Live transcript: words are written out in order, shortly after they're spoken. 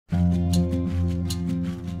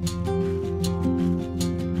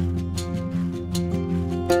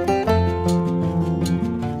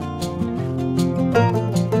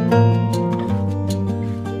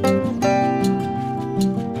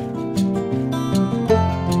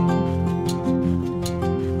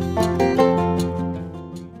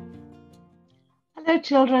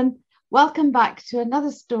children, welcome back to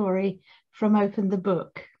another story from Open the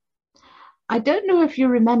Book. I don't know if you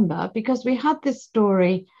remember, because we had this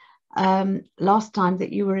story last time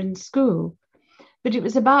that you were in school, but it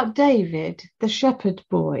was about David, the shepherd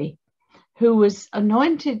boy, who was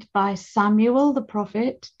anointed by Samuel the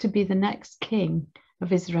prophet to be the next king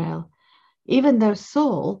of Israel, even though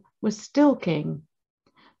Saul was still king.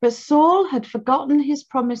 But Saul had forgotten his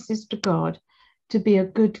promises to God to be a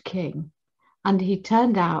good king, and he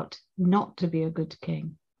turned out not to be a good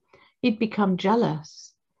king. He'd become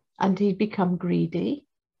jealous, and he'd become greedy,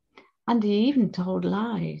 and he even told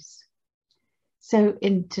lies. So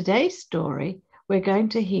in today's story, we're going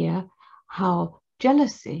to hear how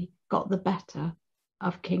jealousy got the better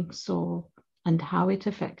of King Saul and how it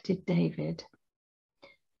affected David.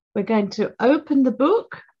 We're going to open the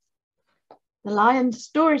book, the Lion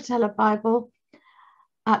Storyteller Bible,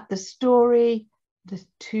 at the story The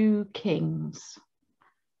Two Kings.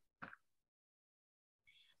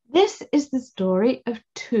 This is the story of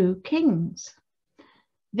two kings.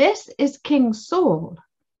 This is King Saul,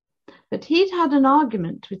 but he'd had an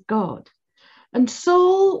argument with God, and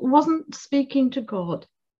Saul wasn't speaking to God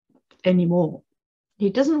anymore. He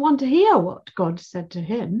doesn't want to hear what God said to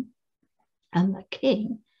him, and the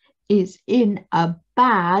king is in a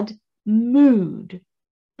bad mood.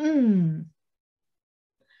 The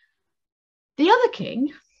other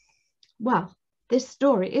king, well, this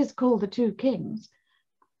story is called The Two Kings.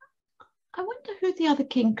 I wonder who the other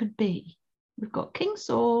king could be. We've got King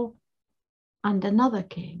Saul and another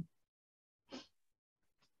king.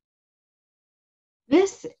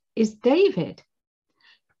 This is David.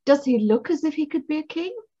 Does he look as if he could be a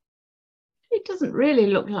king? He doesn't really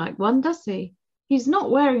look like one, does he? He's not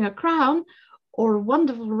wearing a crown or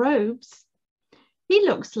wonderful robes. He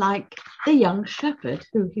looks like the young shepherd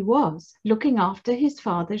who he was, looking after his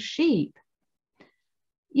father's sheep.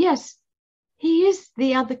 Yes, he is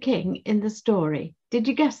the other king in the story. Did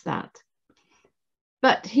you guess that?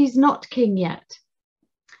 But he's not king yet.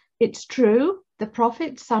 It's true, the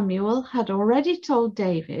prophet Samuel had already told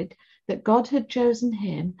David that God had chosen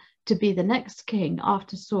him to be the next king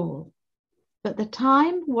after Saul. But the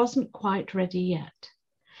time wasn't quite ready yet.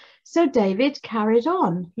 So David carried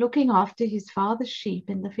on looking after his father's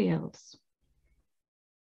sheep in the fields.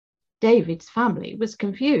 David's family was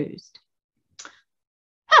confused.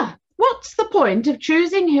 What's the point of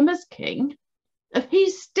choosing him as king if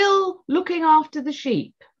he's still looking after the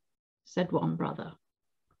sheep? Said one brother.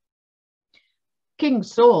 King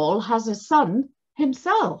Saul has a son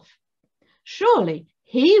himself. Surely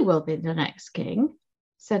he will be the next king,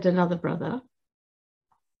 said another brother.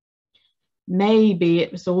 Maybe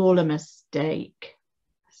it was all a mistake,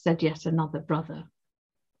 said yet another brother.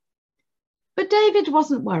 But David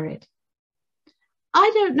wasn't worried. I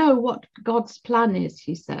don't know what God's plan is,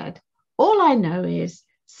 he said. All I know is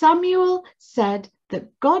Samuel said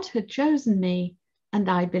that God had chosen me, and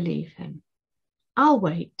I believe him. I'll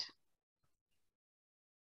wait.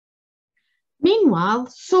 Meanwhile,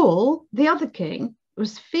 Saul, the other king,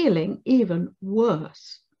 was feeling even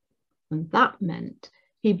worse, and that meant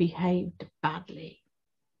he behaved badly.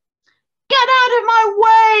 Get out of my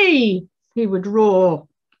way, he would roar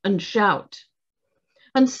and shout.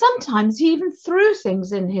 And sometimes he even threw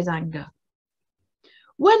things in his anger.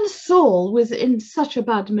 When Saul was in such a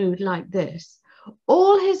bad mood like this,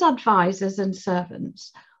 all his advisors and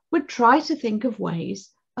servants would try to think of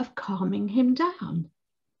ways of calming him down.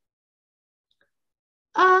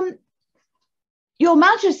 Your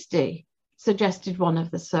Majesty, suggested one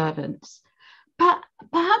of the servants,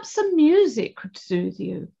 perhaps some music could soothe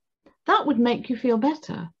you. That would make you feel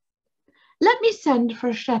better. Let me send for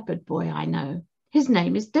a shepherd boy I know. His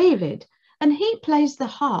name is David, and he plays the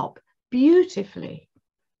harp beautifully.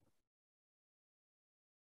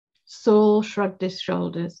 Saul shrugged his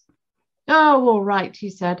shoulders. Oh, all right, he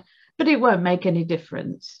said, but it won't make any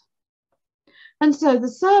difference. And so the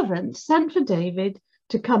servant sent for David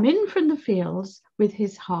to come in from the fields with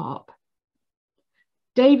his harp.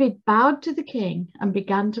 David bowed to the king and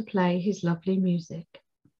began to play his lovely music.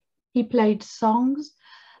 He played songs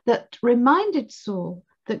that reminded Saul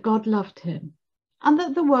that God loved him and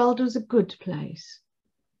that the world was a good place.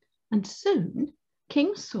 And soon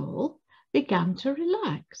King Saul began to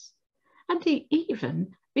relax, and he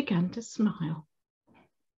even began to smile.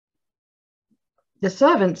 The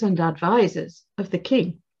servants and advisors of the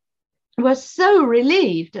king were so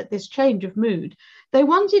relieved at this change of mood, they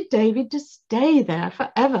wanted David to stay there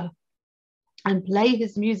forever and play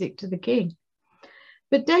his music to the king.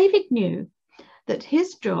 But David knew that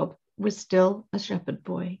his job was still a shepherd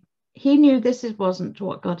boy. He knew this wasn't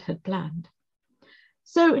what God had planned.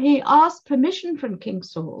 So he asked permission from King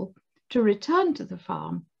Saul to return to the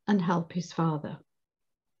farm and help his father.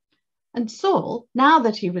 And Saul, now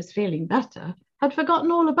that he was feeling better, had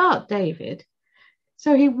forgotten all about David.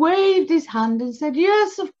 So he waved his hand and said,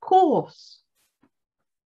 "Yes, of course."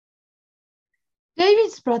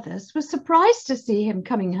 David's brothers were surprised to see him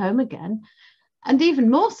coming home again, and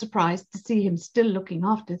even more surprised to see him still looking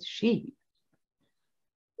after the sheep.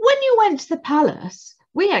 "When you went to the palace,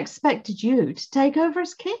 we expected you to take over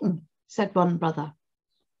as king," said one brother.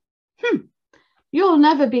 "You'll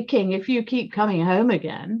never be king if you keep coming home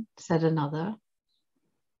again," said another.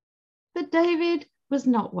 But David was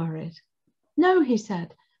not worried. "No," he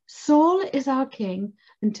said, "Saul is our king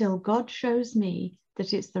until God shows me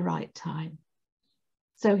that it's the right time."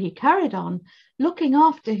 So he carried on looking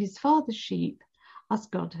after his father's sheep as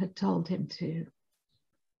God had told him to.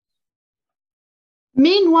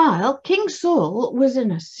 Meanwhile, King Saul was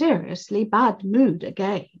in a seriously bad mood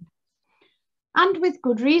again, and with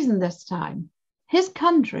good reason this time. His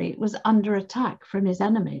country was under attack from his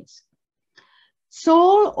enemies.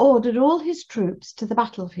 Saul ordered all his troops to the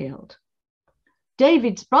battlefield.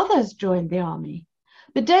 David's brothers joined the army,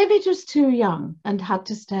 but David was too young and had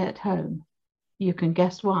to stay at home. You can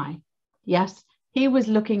guess why. Yes, he was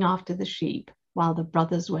looking after the sheep while the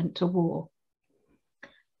brothers went to war.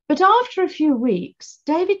 But after a few weeks,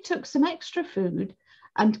 David took some extra food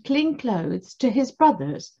and clean clothes to his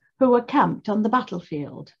brothers who were camped on the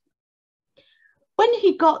battlefield. When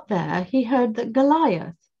he got there, he heard that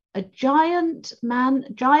Goliath, a giant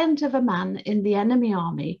of a man in the enemy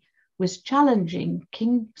army, was challenging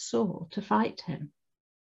King Saul to fight him.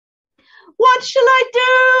 "What shall I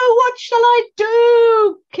do? What shall I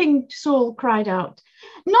do?" King Saul cried out.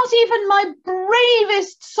 "Not even my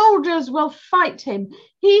bravest soldiers will fight him.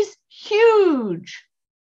 He's huge."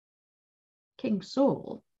 King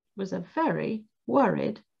Saul was a very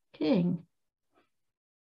worried king.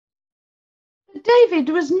 But David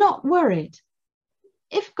was not worried.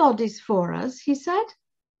 "If God is for us," he said,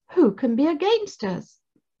 "who can be against us?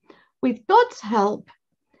 With God's help,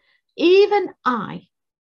 even I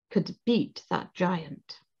could beat that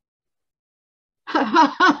giant."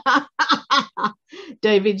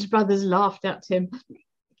 David's brothers laughed at him.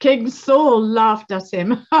 King Saul laughed at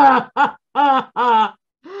him. But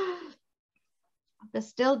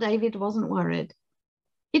still, David wasn't worried.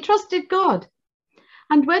 He trusted God.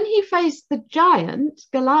 And when he faced the giant,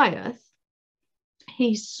 Goliath,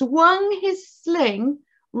 he swung his sling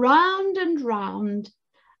round and round,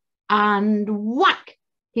 and whack!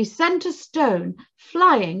 He sent a stone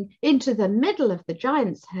flying into the middle of the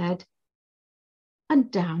giant's head,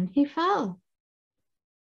 and down he fell.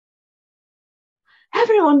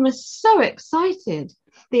 Everyone was so excited.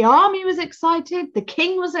 The army was excited. The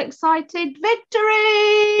king was excited.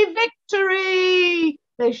 "Victory! Victory!"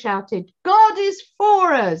 they shouted. "God is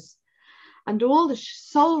for us." And all the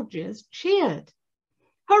soldiers cheered.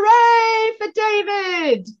 "Hooray for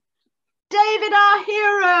David! David, our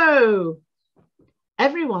hero!"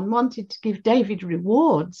 Everyone wanted to give David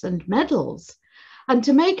rewards and medals and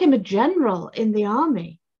to make him a general in the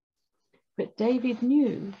army. But David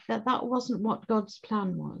knew that that wasn't what God's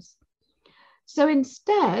plan was. So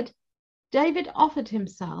instead, David offered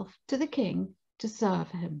himself to the king to serve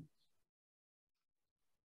him.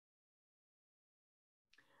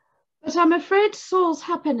 But I'm afraid Saul's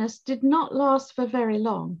happiness did not last for very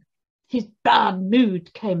long. His bad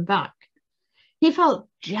mood came back. He felt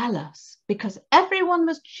jealous because everyone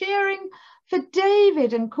was cheering for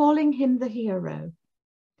David and calling him the hero.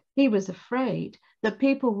 He was afraid that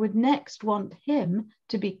people would next want him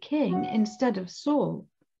to be king instead of Saul.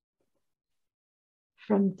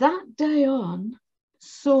 From that day on,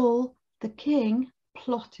 Saul, the king,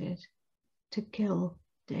 plotted to kill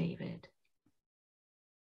David.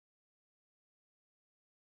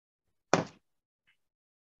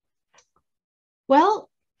 Well,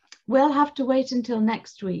 we'll have to wait until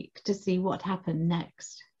next week to see what happened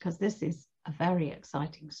next, because this is a very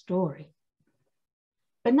exciting story.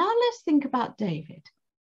 But now let's think about David.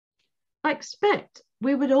 I expect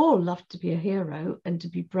we would all love to be a hero and to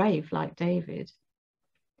be brave like David.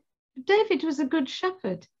 David was a good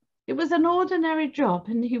shepherd. It was an ordinary job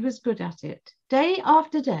and he was good at it. Day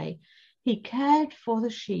after day, he cared for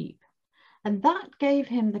the sheep, and that gave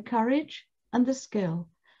him the courage and the skill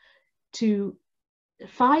to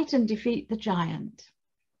fight and defeat the giant.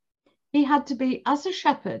 He had to be, as a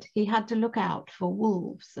shepherd, he had to look out for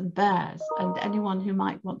wolves and bears and anyone who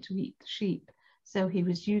might want to eat the sheep, so he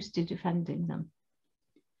was used to defending them.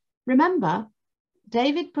 Remember,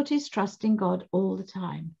 David put his trust in God all the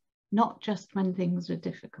time, not just when things were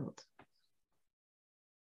difficult.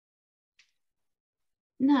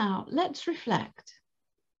 Now, let's reflect.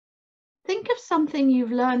 Think of something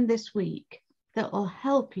you've learned this week that will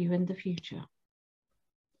help you in the future.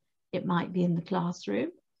 It might be in the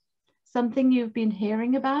classroom, something you've been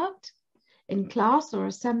hearing about in class or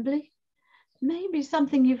assembly, maybe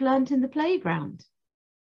something you've learned in the playground.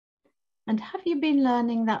 And have you been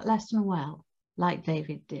learning that lesson well, like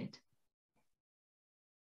David did?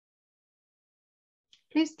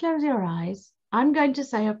 Please close your eyes. I'm going to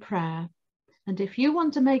say a prayer. And if you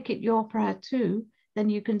want to make it your prayer too, then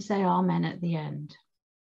you can say Amen at the end.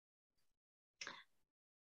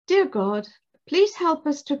 Dear God, please help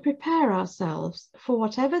us to prepare ourselves for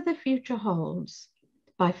whatever the future holds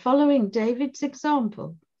by following David's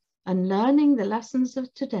example and learning the lessons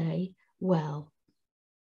of today well.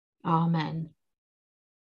 Amen.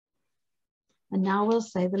 And now we'll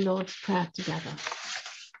say the Lord's Prayer together.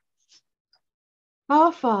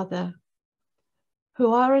 Our Father,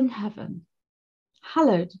 who are in heaven,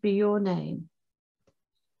 hallowed be your name.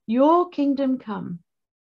 Your kingdom come,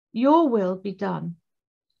 your will be done,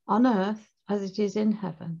 on earth as it is in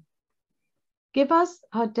heaven. Give us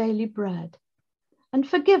our daily bread, and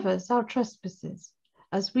forgive us our trespasses,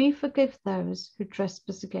 as we forgive those who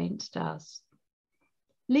trespass against us.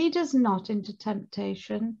 Lead us not into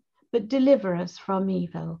temptation, but deliver us from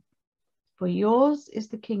evil. For yours is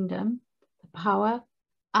the kingdom, the power,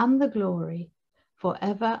 and the glory,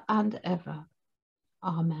 forever and ever.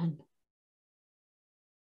 Amen.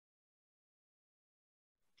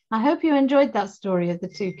 I hope you enjoyed that story of the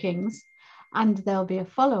two kings, and there'll be a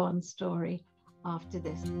follow-on story after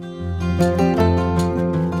this.